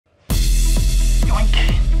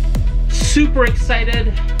Super excited.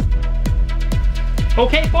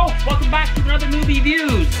 Okay folks, welcome back to another Newbie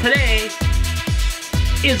Views. Today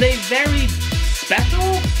is a very special,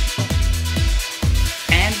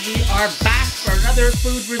 and we are back for another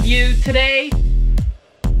food review today.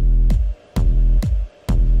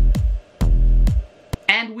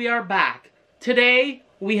 And we are back. Today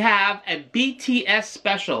we have a BTS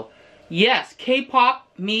special. Yes, K-pop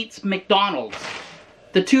meets McDonald's.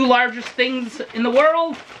 The two largest things in the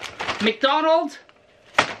world, McDonald's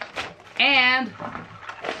and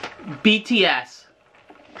BTS.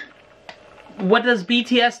 What does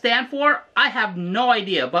BTS stand for? I have no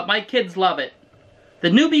idea, but my kids love it. The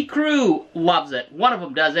Newbie crew loves it. One of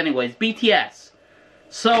them does anyways, BTS.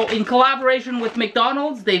 So in collaboration with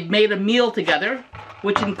McDonald's, they've made a meal together,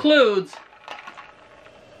 which includes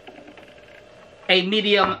a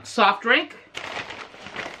medium soft drink.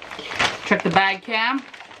 Check the bag cam.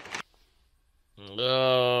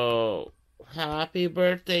 Oh, happy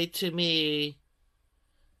birthday to me.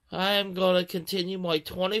 I am going to continue my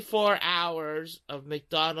 24 hours of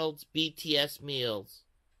McDonald's BTS meals.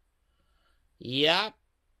 Yep.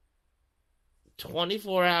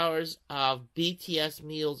 24 hours of BTS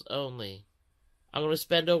meals only. I'm going to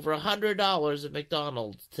spend over $100 at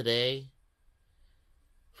McDonald's today.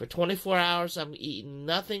 For 24 hours, I'm eating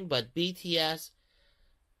nothing but BTS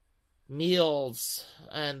meals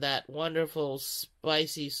and that wonderful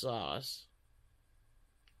spicy sauce.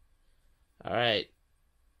 Alright.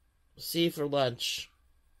 See you for lunch.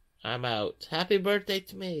 I'm out. Happy birthday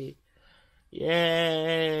to me.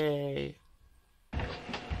 Yay.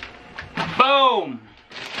 Boom.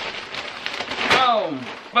 Boom.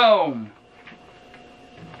 Boom.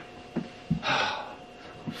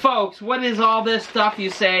 Folks, what is all this stuff you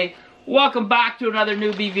say? Welcome back to another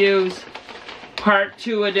Newbie Views. Part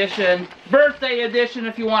 2 edition. Birthday edition,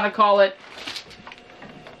 if you want to call it.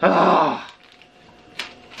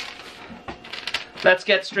 Let's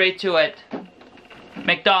get straight to it.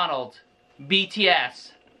 McDonald's.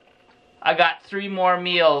 BTS. I got 3 more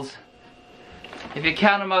meals. If you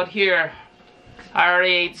count them out here, I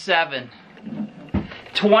already ate 7.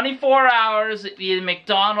 24 hours eating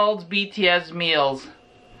McDonald's BTS meals.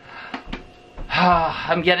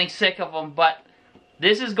 I'm getting sick of them, but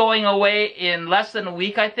this is going away in less than a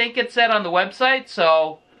week, I think it said on the website,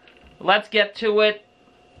 so let's get to it.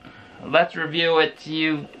 Let's review it.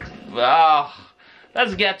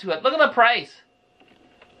 Let's get to it. Look at the price.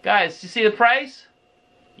 Guys, you see the price?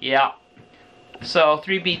 Yeah. So,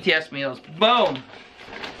 3 BTS meals. Boom.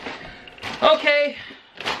 Okay.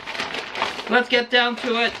 Let's get down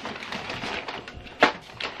to it.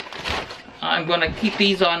 I'm going to keep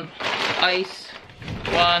these on ice.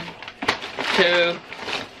 1, 2,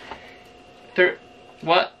 3.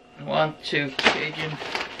 What? 1, 2, Cajun.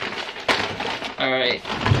 Alright.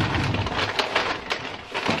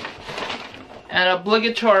 And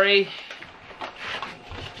obligatory,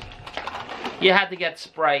 you had to get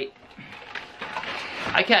Sprite.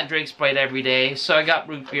 I can't drink Sprite every day, so I got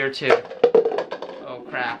root beer too. Oh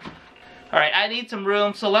crap. Alright, I need some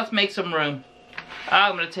room, so let's make some room.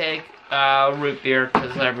 I'm gonna take root beer,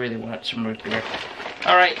 because I really want some root beer.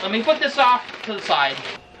 Alright, let me put this off to the side.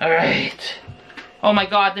 Alright. Oh my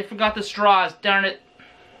god, they forgot the straws, darn it.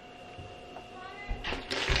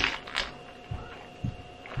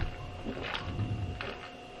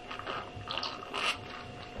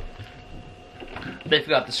 They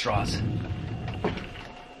forgot the straws.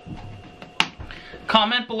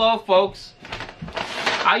 Comment below, folks.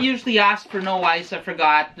 I usually ask for no ice. I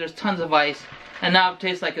forgot. There's tons of ice. And now it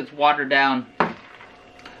tastes like it's watered down.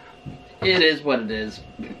 It is what it is.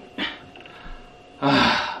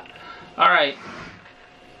 Alright.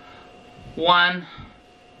 1,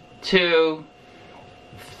 2,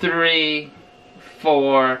 3,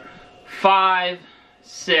 4, 5,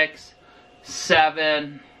 6,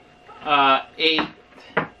 7, 8.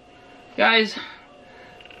 Guys,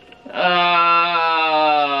 10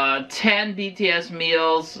 BTS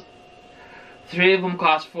meals. 3 of them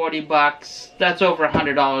cost 40 bucks. That's over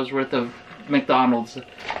 $100 worth of McDonald's.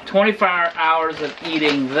 24 hours of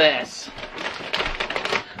eating this.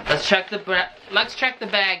 Let's check the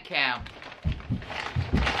bag cam.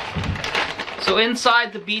 So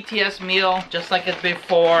inside the BTS meal, just like it's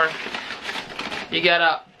before, you get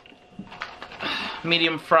a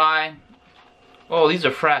medium fry. Oh, these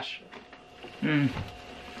are fresh.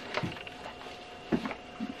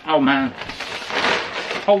 Oh man.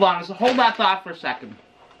 Hold on, hold that thought for a second.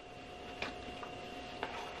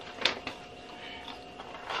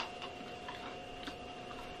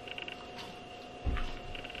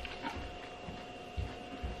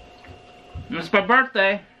 It's my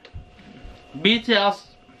birthday. BTS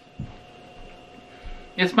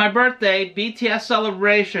It's my birthday, BTS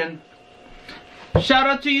celebration. Shout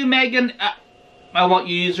out to you, Meaghan. I won't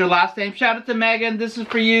use your last name. Shout out to Meaghan. This is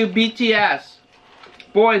for you, BTS.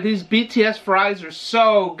 Boy, these BTS fries are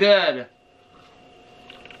so good.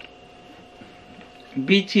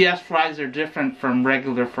 BTS fries are different from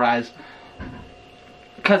regular fries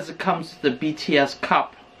because it comes with the BTS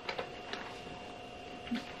cup.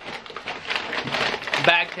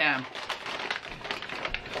 Bag cam.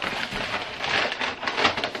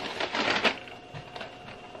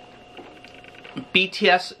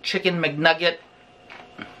 BTS chicken McNugget.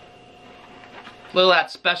 Look at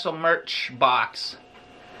that special merch box.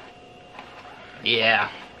 Yeah.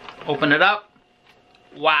 Open it up.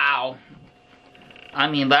 Wow. I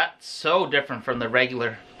mean, that's so different from the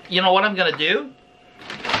regular. You know what I'm gonna do?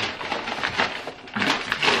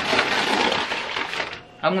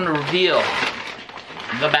 I'm gonna reveal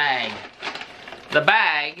the bag. The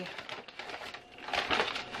bag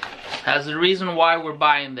has the reason why we're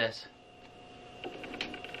buying this.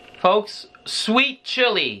 Folks, sweet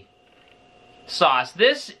chili sauce.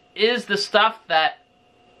 This is the stuff that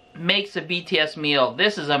makes a BTS meal.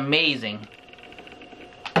 This is amazing.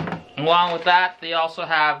 Along with that, they also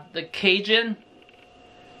have the Cajun.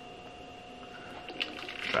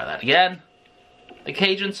 Try that again. The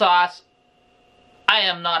Cajun sauce. I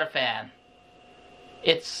am not a fan.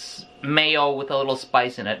 It's mayo with a little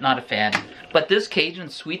spice in it. Not a fan. But this Cajun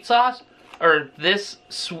sweet sauce, or this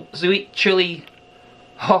sweet chili,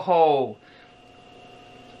 ho ho.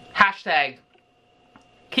 Hashtag,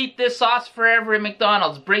 keep this sauce forever at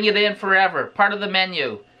McDonald's. Bring it in forever. Part of the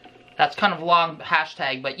menu. That's kind of a long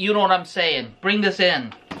hashtag, but you know what I'm saying. Bring this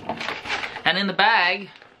in. And in the bag,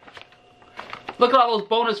 look at all those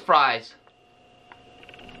bonus fries.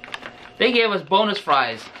 They gave us bonus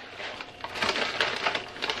fries.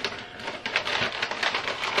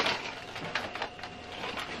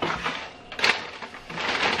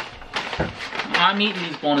 I'm eating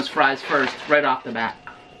these bonus fries first, right off the bat.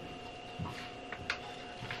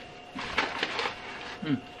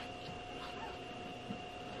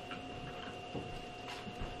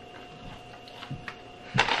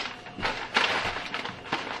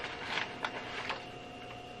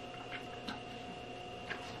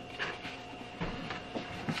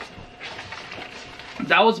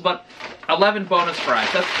 That was about 11 bonus fries.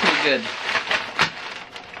 That's pretty good.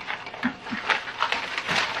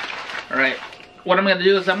 Alright, what I'm going to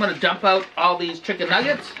do is I'm going to dump out all these chicken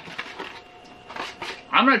nuggets.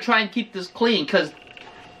 I'm going to try and keep this clean because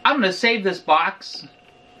I'm going to save this box.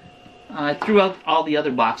 I threw out all the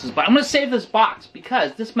other boxes, but I'm going to save this box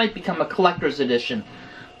because this might become a collector's edition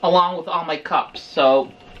along with all my cups.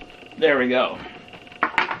 So, there we go.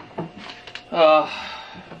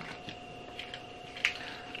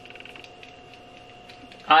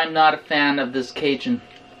 I'm not a fan of this Cajun,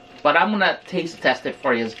 but I'm gonna taste test it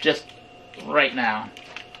for you just right now.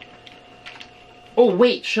 Oh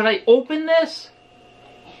wait, should I open this?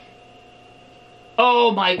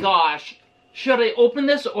 Oh my gosh. Should I open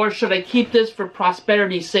this or should I keep this for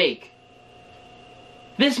prosperity's sake?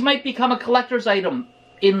 This might become a collector's item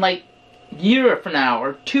in like a year from now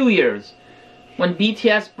or 2 years when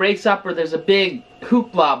BTS breaks up or there's a big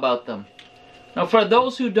hoopla about them. Now for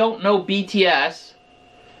those who don't know, BTS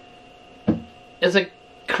is a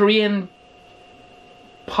Korean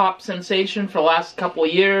pop sensation for the last couple of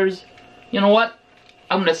years. You know what?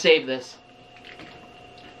 I'm gonna save this.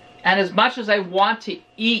 And as much as I want to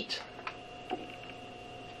eat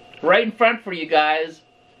right in front for you guys,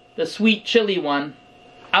 the sweet chili one,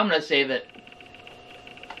 I'm gonna save it.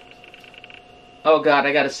 Oh God,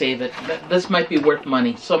 I gotta save it. This might be worth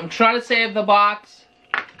money. So I'm trying to save the box.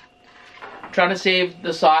 I'm trying to save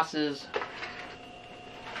the sauces.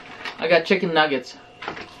 I got chicken nuggets.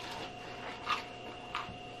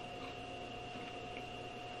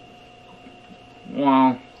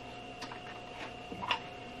 Wow.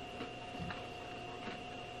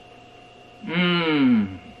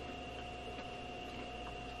 Mmm.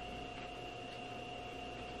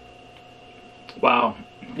 Wow.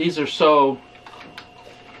 These are so...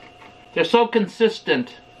 they're so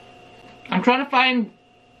consistent. I'm trying to find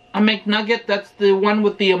a McNugget that's the one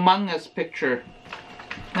with the Among Us picture.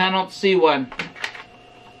 I don't see one.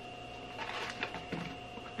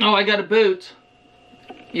 Oh, I got a boot.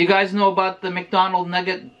 You guys know about the McDonald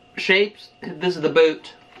nugget shapes? This is the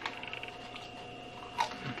boot.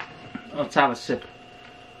 Let's have a sip.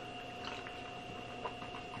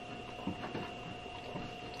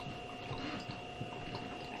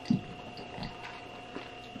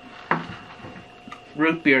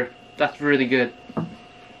 Root beer. That's really good.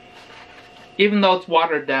 Even though it's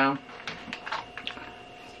watered down.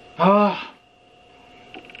 Oh,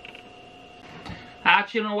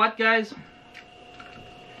 Actually, you know what, guys?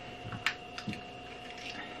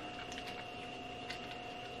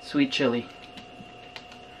 Sweet chili.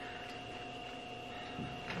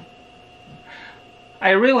 I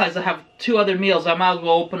realize I have 2 other meals. I might as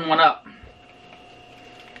well open one up.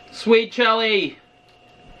 Sweet chili.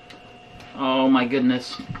 Oh my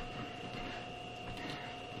goodness.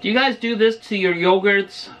 Do you guys do this to your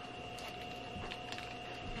yogurts?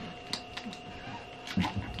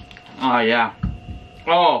 Oh yeah.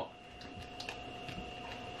 Oh.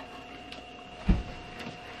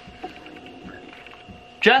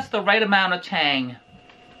 Just the right amount of tang.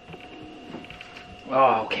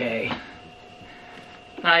 Oh, okay.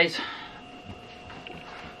 Guys,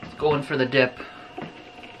 going for the dip.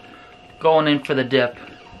 Going in for the dip.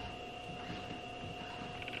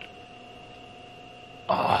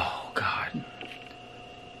 Oh, God.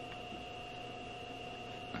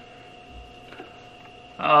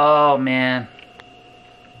 Oh, man.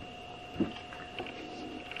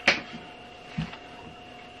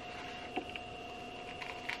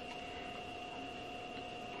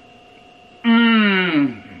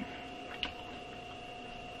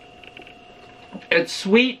 It's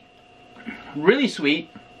sweet, really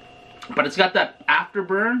sweet, but it's got that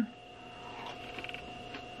afterburn.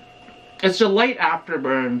 It's a light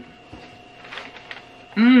afterburn.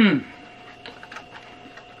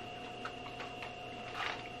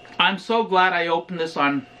 I'm so glad I opened this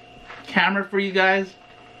on camera for you guys.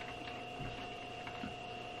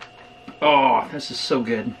 Oh, this is so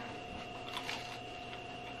good.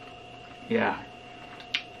 Yeah.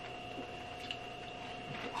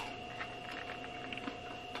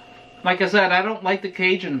 Like I said, I don't like the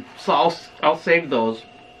Cajun, so I'll save those.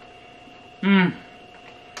 I'm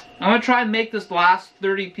gonna try and make this last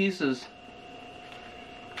 30 pieces.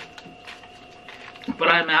 But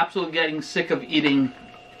I'm absolutely getting sick of eating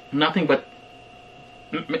nothing but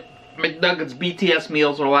McNuggets BTS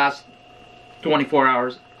meals for the last 24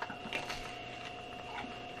 hours.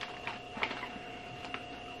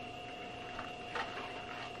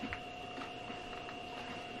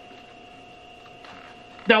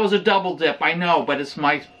 That was a double dip, I know, but it's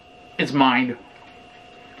mine. I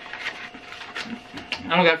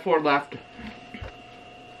only got 4 left.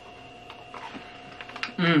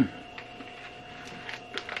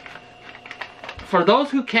 For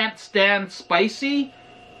those who can't stand spicy,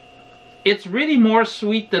 it's really more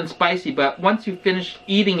sweet than spicy, but once you finish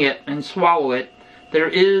eating it and swallow it, there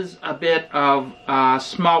is a bit of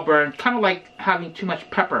small burn, kind of like having too much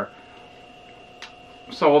pepper.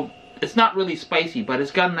 So it's not really spicy, but it's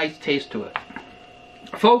got a nice taste to it.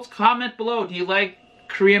 Folks, comment below. Do you like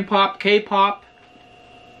Korean pop, K-pop?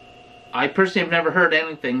 I personally have never heard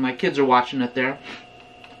anything. My kids are watching it there.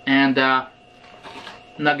 And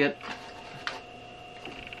nugget.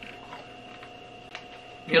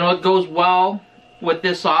 You know what goes well with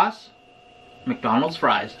this sauce? McDonald's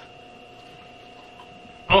fries.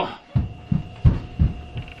 Oh.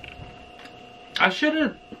 I should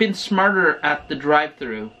have been smarter at the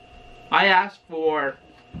drive-thru. I asked for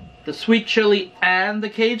the sweet chili and the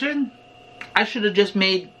Cajun. I should have just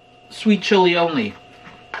made sweet chili only.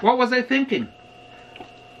 What was I thinking?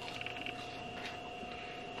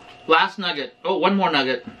 Last nugget. Oh, one more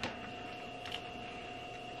nugget.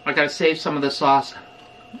 I gotta save some of the sauce.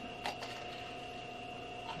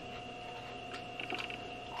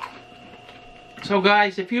 So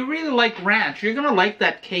guys, if you really like ranch, you're gonna like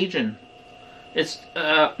that Cajun. It's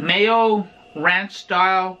mayo ranch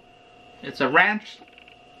style. It's a ranch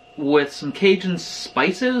with some Cajun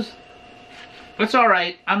spices. It's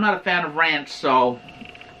alright. I'm not a fan of ranch, so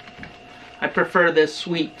I prefer this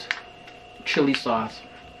sweet chili sauce.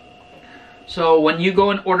 So when you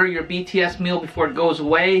go and order your BTS meal before it goes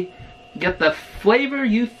away, get the flavor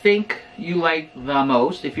you think you like the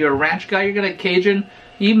most. If you're a ranch guy, you're gonna Cajun.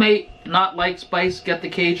 You may not like spice, get the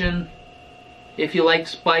Cajun. If you like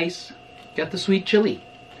spice, get the sweet chili.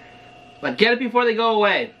 But get it before they go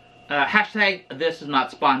away. Hashtag this is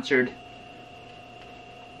not sponsored.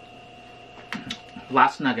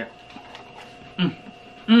 Last nugget.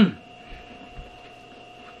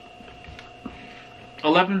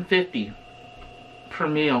 $11.50 per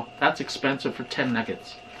meal. That's expensive for 10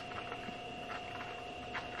 nuggets.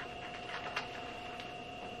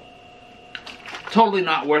 Totally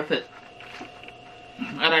not worth it.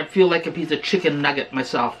 And I feel like a piece of chicken nugget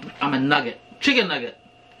myself. I'm a nugget. Chicken nugget.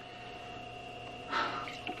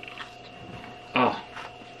 Oh.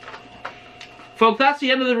 Folks, that's the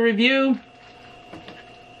end of the review.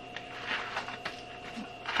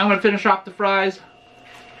 I'm going to finish off the fries.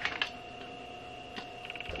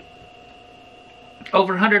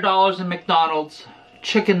 Over $100 in McDonald's.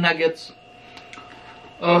 Chicken nuggets.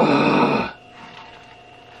 Ugh.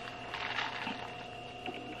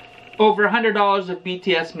 Over $100 of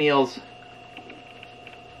BTS meals.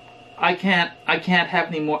 I can't have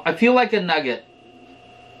any more. I feel like a nugget.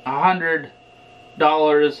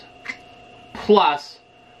 $100 plus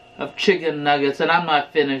of chicken nuggets, and I'm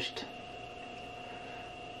not finished.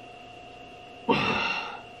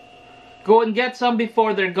 Go and get some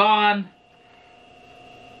before they're gone.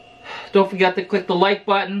 Don't forget to click the like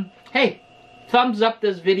button. Hey, thumbs up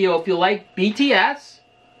this video if you like BTS,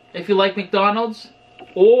 if you like McDonald's,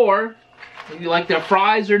 or if you like their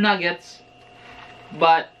fries or nuggets.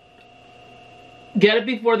 But get it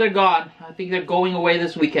before they're gone. I think they're going away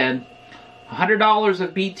this weekend. $100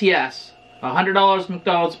 of BTS, $100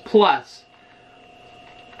 McDonald's plus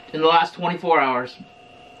in the last 24 hours.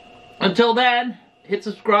 Until then, hit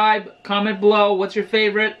subscribe, comment below what's your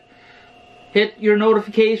favorite. Hit your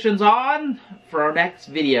notifications on for our next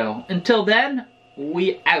video. Until then,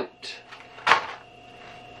 we out.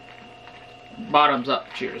 Bottoms up.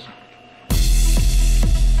 Cheers.